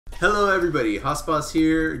Hello everybody, Hossboss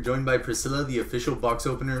here, joined by Priscilla, the official box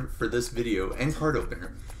opener for this video and card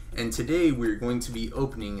opener. And today we're going to be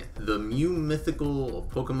opening the Mew Mythical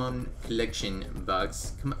Pokemon Collection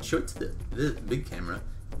box. Come on, show it to the big camera.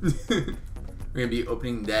 We're going to be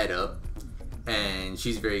opening that up. And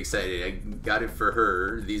she's very excited. I got it for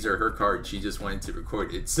her. These are her cards. She just wanted to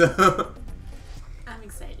record it, so... I'm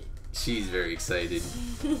excited. She's very excited.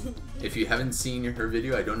 If you haven't seen her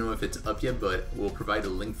video, I don't know if it's up yet, but we'll provide a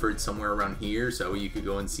link for it somewhere around here so you could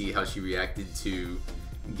go and see how she reacted to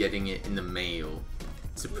getting it in the mail,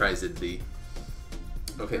 surprisedly.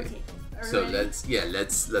 Okay. So let's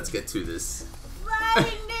get to this.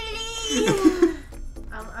 Finally!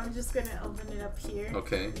 I'm just gonna open it up here.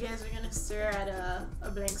 Okay. You guys are gonna stare at a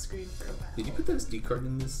blank screen for a while. Did you put the SD card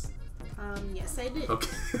in this? Yes, I did.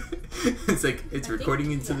 Okay. It's like it's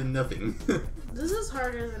recording into the nothing. This is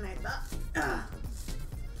harder than I thought.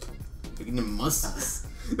 Look at the muscles.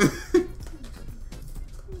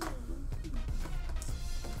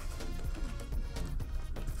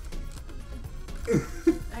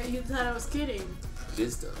 You thought I was kidding. It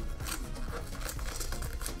is though.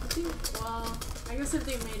 Well, I guess if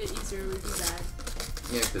they made it easier, it would be bad.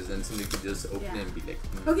 Yeah, because then somebody could just open it and be like,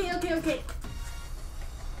 Okay.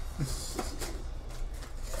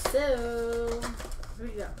 So, here we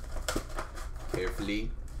go.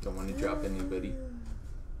 Carefully. Don't want to drop anybody.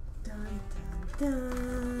 Dun, dun,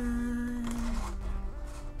 dun.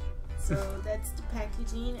 So that's the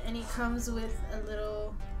packaging, and it comes with a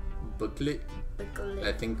little booklet.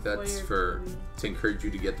 I think that's to encourage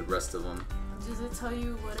you to get the rest of them. Does it tell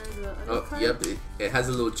you what are the other cards? Yep. It has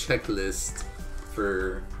a little checklist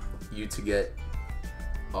for you to get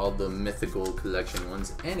all the mythical collection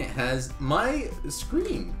ones, and it has my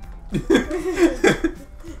screen.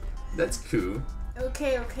 That's cool.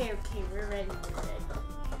 Okay, we're ready.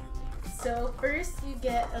 So first you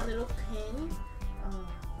get a little pin.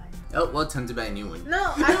 Oh, well, time to buy a new one.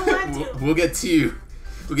 No, I don't want to. We'll get two.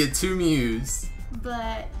 We'll get two Mews.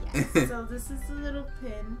 But yeah, so this is the little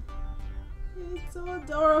pin. It's so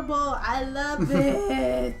adorable. I love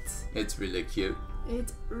it. It's really cute.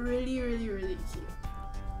 It's really cute.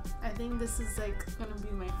 I think this is like gonna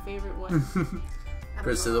be my favorite one.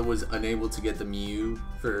 Priscilla was unable to get the Mew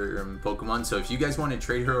for Pokemon, so if you guys want to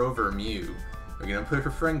trade her over a Mew, we're gonna put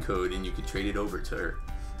her friend code and you can trade it over to her.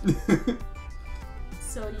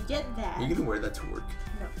 So you get that. Are you gonna wear that to work?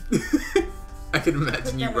 No. I can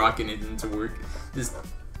imagine you rocking it into work. Just.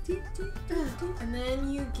 And then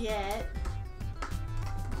you get.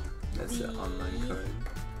 That's the online card.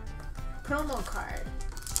 Promo card.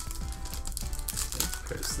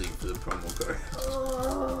 Press sleeve for the promo card.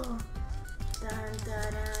 Oh. Dun,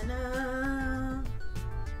 dun, dun, dun.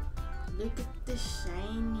 Look at the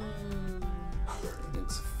shiny.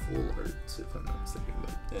 It's full art, if I'm not mistaken,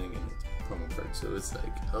 but then again, it's promo card, so it's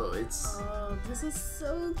like, it's. Oh, this is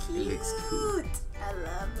so cute. It looks cool. I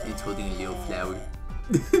love it. It's holding a little flower.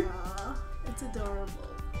 Aww, it's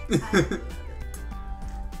adorable. I love it.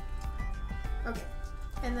 Okay,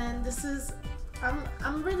 and then this is.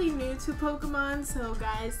 I'm really new to Pokemon, so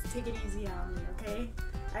guys, take it easy on me, okay?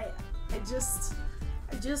 I just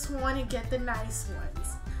want to get the nice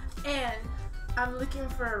ones, and I'm looking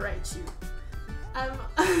for a Raichu.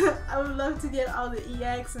 I would love to get all the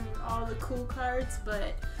EX and all the cool cards,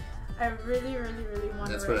 but I really want.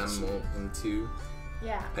 That's a Raichu. what I'm more into.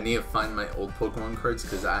 Yeah. I need to find my old Pokemon cards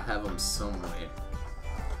because I have them somewhere.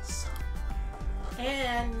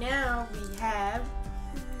 And now we have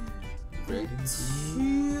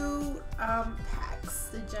two packs,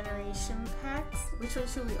 the generation packs. Which one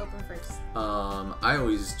should we open first? I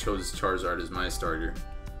always chose Charizard as my starter.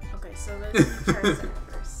 Okay, so let's do Charizard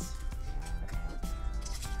first.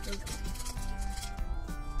 Okay.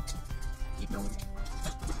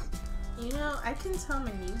 You know, I can tell I'm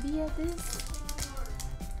a newbie at this.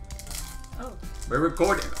 Oh. We're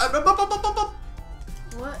recording.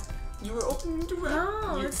 What? You were opening the right.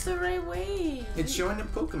 No, it's the right way. It's showing a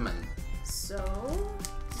Pokemon. So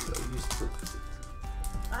you spoke.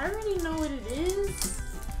 I already know what it is.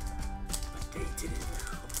 But they didn't know.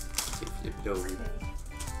 So flip it over. Okay.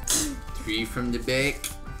 3 from the back.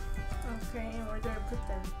 Okay, and where do I put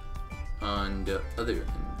them? On the other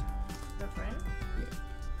end. The front?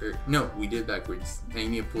 Yeah. No, we did it backwards. Now you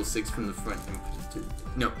need to pull 6 from the front and put it to.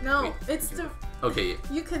 No. No, wait. it's the. Okay. Yeah.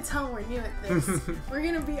 You can tell we're new at this. We're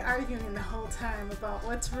gonna be arguing the whole time about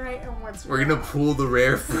what's right and what's wrong. We're gonna pull the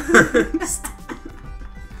rare first.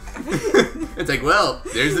 It's like, well,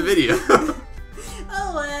 there's the video.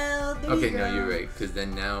 Oh well. There Okay, you go. no, you're right. Because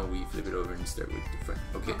then now we flip it over and start with the front.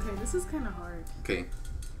 Okay. Okay, this is kind of hard. Okay.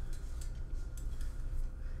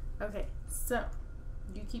 Okay, so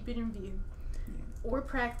do keep it in view. We're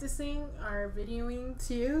practicing our videoing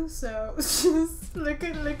too, so just look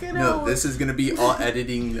at No, this is gonna be all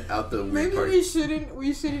editing out the weird maybe part.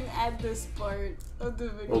 we shouldn't add this part of the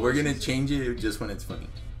video. Well, we're gonna change it just when it's funny.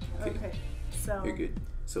 Okay, so You're good.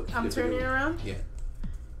 So I'm turning it around. Yeah.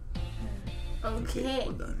 Okay.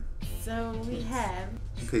 Well done. So we have.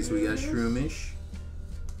 Okay, so we got Shroomish.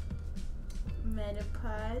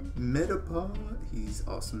 Metapod. He's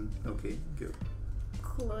awesome. Okay, go.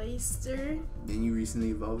 Cloyster. Then you recently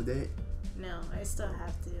evolved it? No, I still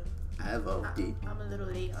have to. I evolved it. I'm a little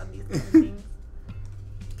late on these kind of things.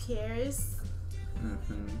 Paris.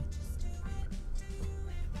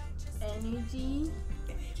 Energy.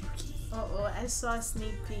 Oh, I saw a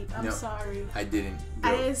sneak peek. I'm sorry. I didn't.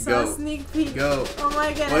 I saw a sneak peek. Go. Oh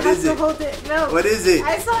my god, What I have is to it? hold it. No. What is it?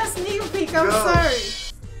 I saw a sneak peek. I'm sorry.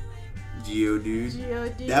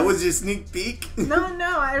 Geodude. That was your sneak peek?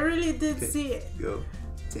 No, I really did see it. Go.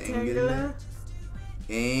 Tangela.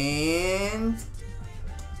 And...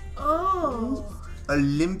 Oh.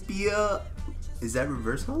 Olympia. Is that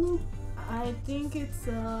reverse holo? I think it's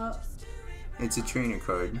It's a trainer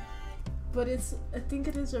card. But I think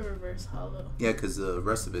it is a reverse holo. Yeah, because the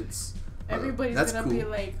rest of it's... Everybody's that's gonna cool. be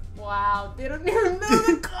like, wow, they don't even know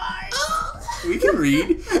the card. We can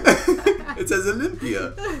read. It says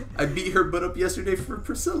Olympia. I beat her butt up yesterday for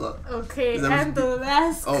Priscilla. Okay, and the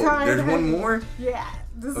last card. Oh, there's one more? Yeah,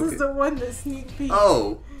 this is the one that sneak peek.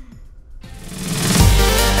 Oh.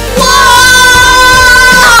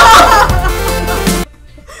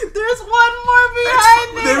 There's one more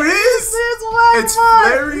behind it. There is? There's one It's more.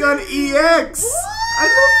 Flareon EX. What? I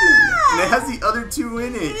love Flareon. And it has the other two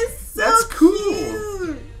in it. It's so That's cool.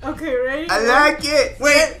 Cute. Okay, ready? I like it.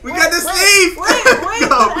 Wait, we got the sleeve. Wait,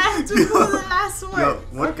 Go. I have to pull the last one. Go.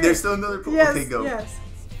 What? Okay. There's still another pull. Yes, Okay, go. Yes.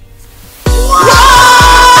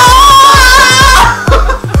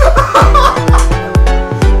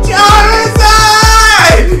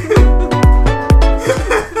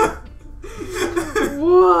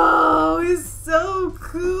 Whoa, it's so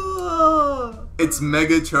cool. It's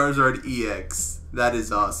Mega Charizard EX. That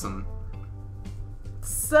is awesome.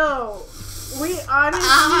 So, we honestly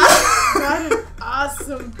got an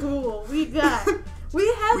awesome pool. We got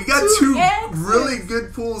two X's really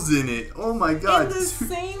good pulls in it. Oh my god. in the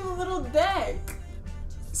same little deck.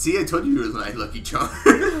 See, I told you you were my lucky charm.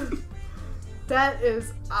 That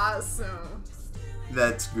is awesome.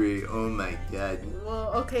 That's great. Oh my god.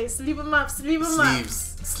 Well, okay, sleeve them up, sleeve them up.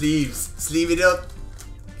 Sleeve it up.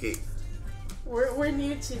 Okay. We're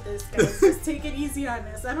new to this, guys. Just take it easy on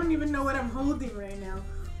us. I don't even know what I'm holding right now.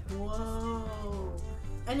 Whoa.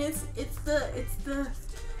 And it's the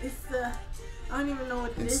I don't even know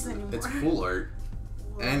what it is anymore. It's full art.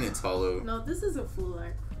 Whoa. And it's hollow. No, this is a full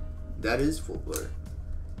art. That is full art.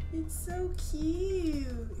 It's so cute.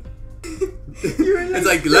 It's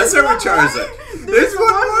like, let's start with Charizard. There's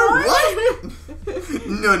one more? What?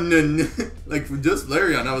 No. Like, for just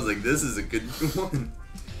Flareon, I was like, this is a good one.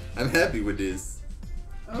 I'm happy with this.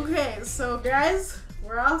 Okay, so guys,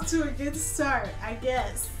 we're off to a good start, I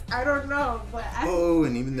guess. I don't know, but Oh,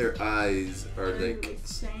 and even their eyes are like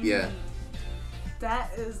shiny. Yeah.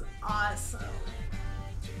 That is awesome.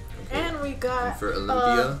 Okay. And we got and for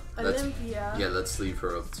Olympia. Olympia. Yeah, let's leave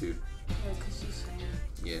her up too. Yeah, because she's shiny.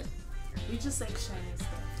 Yeah. We just like shiny stuff.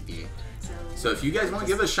 Yeah. So if you guys want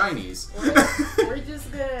to give us shinies, we're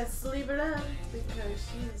just gonna sleeve it up because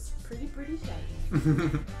she's pretty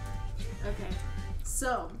shiny. Okay,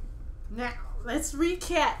 so now let's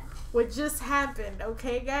recap what just happened.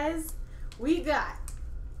 Okay, guys, we got.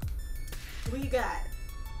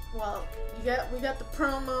 Well, we got the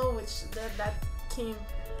promo, which that came.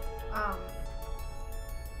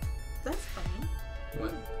 That's funny.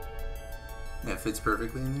 What? That fits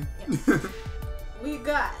perfectly in there? Yeah. We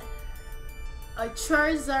got a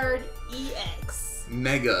Charizard EX.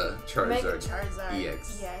 Mega Charizard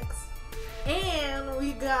EX. And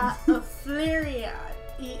we got a Flareon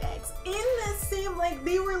EX. In the same, like,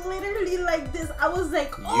 they were literally like this. I was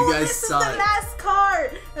like, oh, this is the last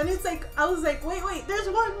card. And it's like, I was like, wait, there's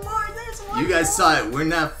one more. You guys saw it. We're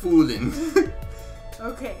not fooling.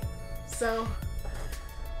 Okay, so,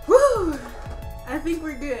 whew, I think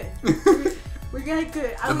we're good. We got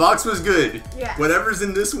good. The box was good. Yeah. Whatever's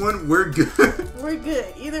in this one, we're good. We're good.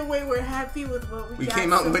 Either way, we're happy with what we got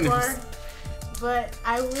came out so winners. far. But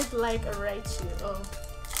I would like a Raichu. Oh.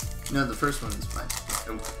 No, the first one is fine.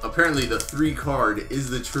 Apparently, the 3 card is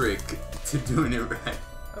the trick to doing it right.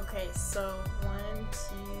 Okay, so 1,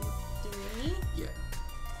 2, 3. Yeah.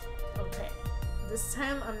 Okay. This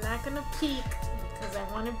time I'm not gonna peek because I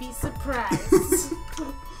want to be surprised.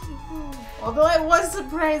 Although I was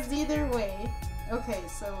surprised either way. Okay,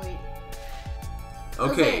 so wait.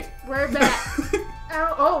 Okay. We're back.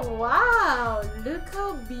 Oh, wow. Look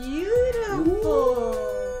how beautiful.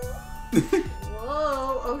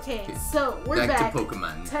 Whoa. Okay, so we're back. To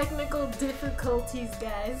Pokemon. Technical difficulties,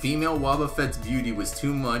 guys. Female Wobbuffet's beauty was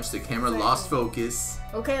too much. The camera lost focus.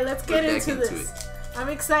 Okay, let's get into this. I'm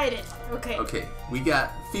excited. Okay. Okay, we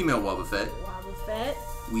got female Wobbuffet. Wobbuffet.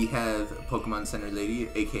 We have Pokemon Center Lady,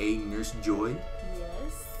 aka Nurse Joy.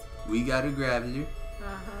 Yes. We got a Graveler.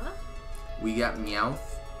 Uh-huh. We got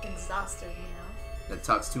Meowth. Exhausted Meowth. That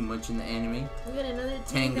talks too much in the anime. We got another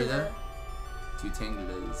Tangela. 2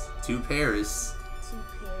 Tangelas. 2 Paris. 2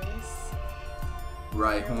 Paris.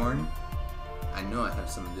 Rhyhorn. I know I have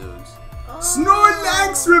some of those. Oh.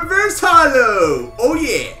 Snorlax Reverse Hollow! Oh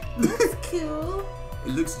yeah! That's cool.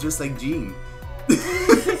 It looks just like Jean.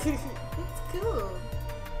 That's cool.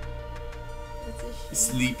 What's a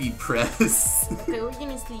Sleepy Press. Okay, we're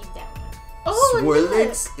gonna sleep that one. Oh,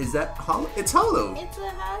 Swirlix, is that hollow? It's hollow. It's a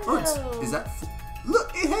hollow. Oh, is that?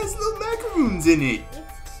 Look, it has little macaroons in it.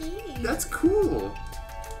 It's cute. That's cool.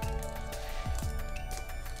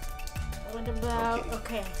 What about?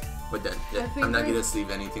 Okay. But I'm not gonna sleeve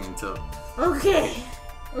anything until. Okay.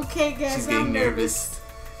 Okay, guys. She's getting nervous.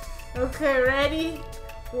 Okay, ready?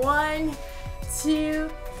 1, 2,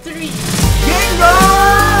 3. Gengar!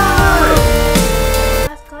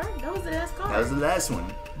 Last card? That was the last card. That was the last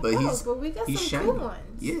one. But but we got some shiny. cool ones.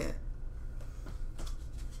 Yeah.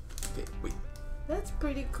 Okay, wait. That's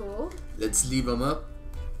pretty cool. Let's leave them up.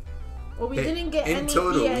 Well, we didn't get any in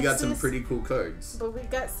total, EXs, we got some pretty cool cards. But we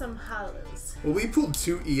got some hollows. Well, we pulled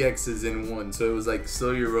 2 EXs in one, so it was like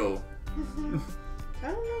slow your roll. I don't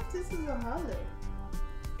know if this is a hollow.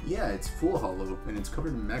 Yeah, it's full hollow, and it's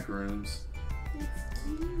covered in macaroons. It's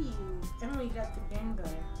cute. And we got the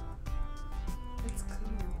Gengar. It's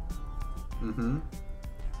cool. Mm-hmm.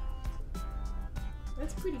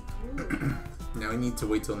 That's pretty cool. Now we need to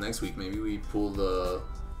wait till next week. Maybe we pull the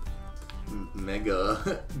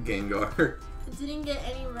Mega Gengar. I didn't get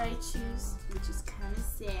any Raichus, which is kind of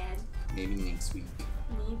sad. Maybe next week.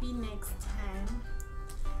 Maybe next time.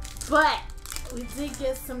 But we did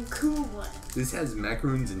get some cool ones. This has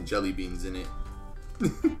macaroons and jelly beans in it. I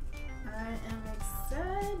am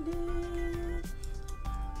excited.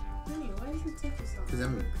 Honey, why does it take you so long? Because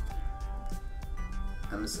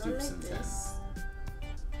I'm a stoop like sometimes. this.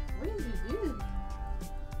 What did you do?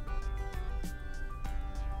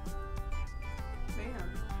 Bam.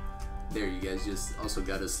 There, you guys just also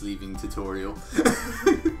got a sleeving tutorial.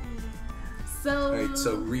 So, alright,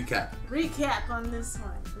 so recap. Recap on this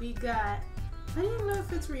one. We got, I don't know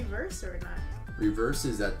if it's reverse or not. Reverse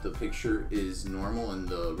is that the picture is normal and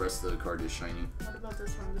the rest of the card is shiny. What about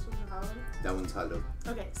this one? This one's a hollow? That one's hollow.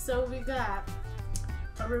 Okay, so we got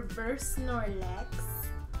a reverse Snorlax.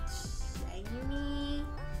 Shiny.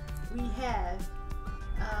 We have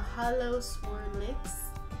a hollow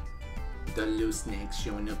Swirlix. The little snacks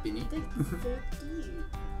showing up in it. That's so cute.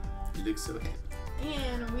 You look so happy.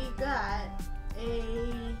 And we got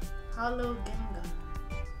a hollow Gengar.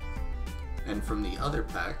 And from the other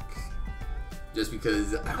pack, just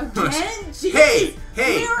because Again? hey,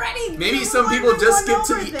 we already maybe some people just skip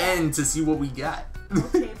to the end to see what we got.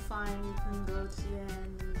 Okay, fine, you can go to the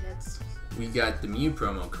end. That's We got the Mew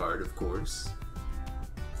promo card, of course.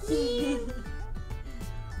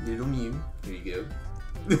 Little Mew. Here you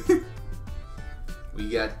go. We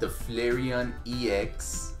got the Flareon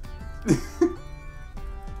EX.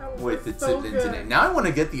 With its internet. Now I want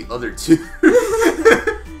to get the other 2.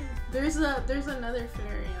 There's another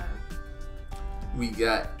Flareon. We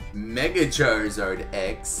got Mega Charizard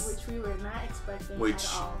X. Which we were not expecting at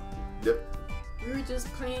all. We were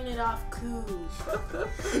just playing it off cool.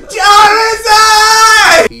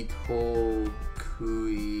 Charizard!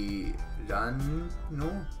 Hitokuiran?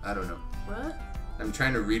 No? I don't know. What? I'm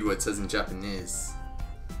trying to read what it says in Japanese.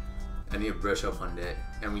 I need to brush up on that.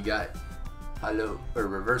 And we got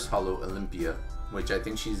Reverse Hollow Olympia, which I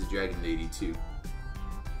think she's a Dragon Lady too.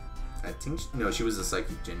 I think no, she was a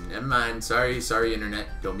Psychic Gym. Never mind. Sorry, internet.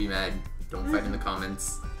 Don't be mad. Don't fight in the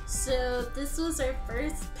comments. So this was our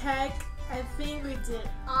first pack. I think we did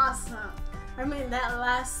awesome. I mean that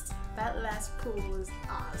last pull was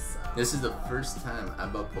awesome. This is the first time I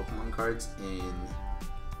bought Pokemon cards in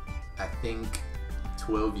I think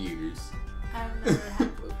 12 years. I've never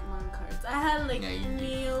had Pokemon cards. I had like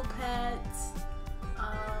Neopets, I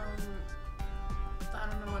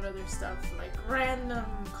don't know what other stuff, like random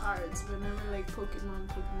cards, but never like Pokemon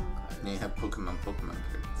cards. And you have Pokemon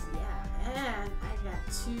cards. Yeah, and I got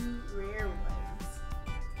 2 rare ones.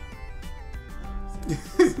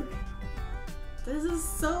 This is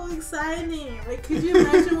so exciting. Like, could you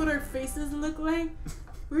imagine what our faces look like?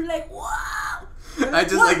 We're like, wow. I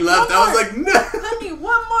just like laughed. I was like, no. Honey, one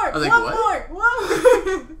more. I was like,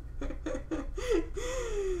 One more.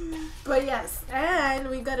 But yes, and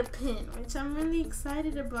we got a pin, which I'm really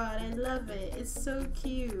excited about. I love it. It's so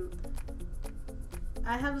cute.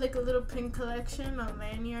 I have like a little pin collection on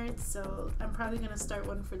lanyards, so I'm probably gonna start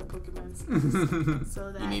one for the Pokemon series.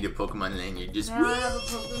 So that you need a Pokemon lanyard. Just now I have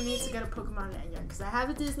a need to get a Pokemon lanyard because I have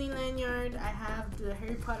a Disney lanyard, I have the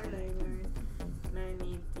Harry Potter lanyard, and I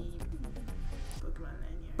need the Pokemon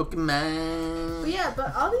lanyard. Pokemon. But yeah,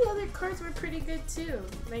 but all the other cards were pretty good too.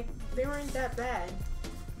 Like they weren't that bad.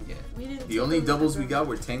 Yeah. We didn't. The only doubles we got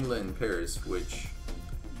were Tangela and Paris, which,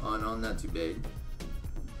 oh no, not too bad.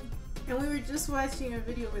 And we were just watching a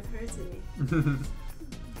video with her today.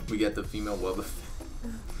 We got the female Wubba,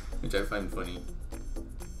 which I find funny.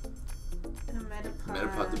 And a Metapod.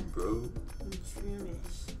 Metapod the bro. And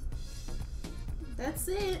Shroomish. That's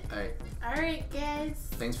it. Alright. Alright, guys.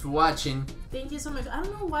 Thanks for watching. Thank you so much. I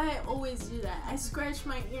don't know why I always do that. I scratch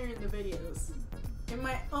my ear in the videos. In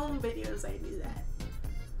my own videos, I do that.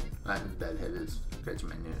 I'm bad headed, scratching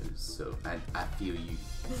my nose, so I feel you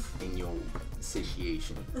in your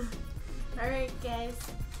situation. Alright, guys.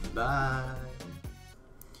 Bye.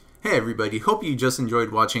 Hey everybody, hope you just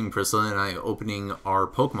enjoyed watching Priscilla and I opening our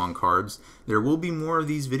Pokemon cards. There will be more of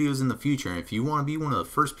these videos in the future, and if you want to be one of the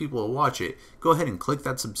first people to watch it, go ahead and click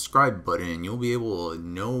that subscribe button and you'll be able to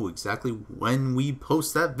know exactly when we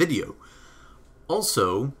post that video.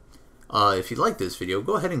 Also, if you like this video,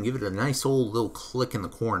 go ahead and give it a nice old little click in the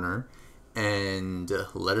corner and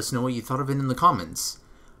let us know what you thought of it in the comments.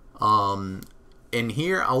 And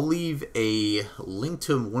here I'll leave a link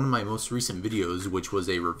to one of my most recent videos, which was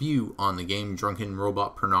a review on the game Drunken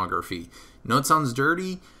Robot Pornography. Know it sounds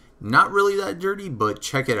dirty, not really that dirty, but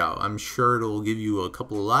check it out. I'm sure it'll give you a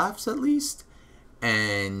couple of laughs at least.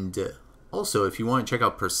 And also, if you want to check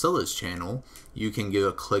out Priscilla's channel, you can give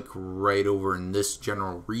a click right over in this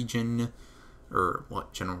general region. Or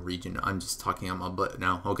what general region? I'm just talking on my butt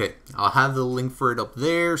now. Okay, I'll have the link for it up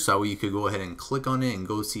there so you could go ahead and click on it and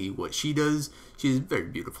go see what she does. She's very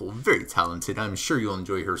beautiful, very talented. I'm sure you'll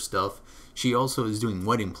enjoy her stuff. She also is doing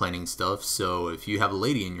wedding planning stuff, so if you have a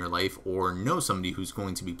lady in your life or know somebody who's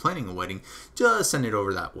going to be planning a wedding, just send it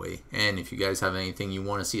over that way. And if you guys have anything you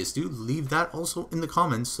want to see us do, leave that also in the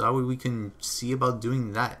comments so that way we can see about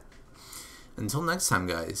doing that. Until next time,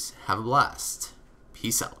 guys, have a blast.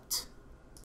 Peace out.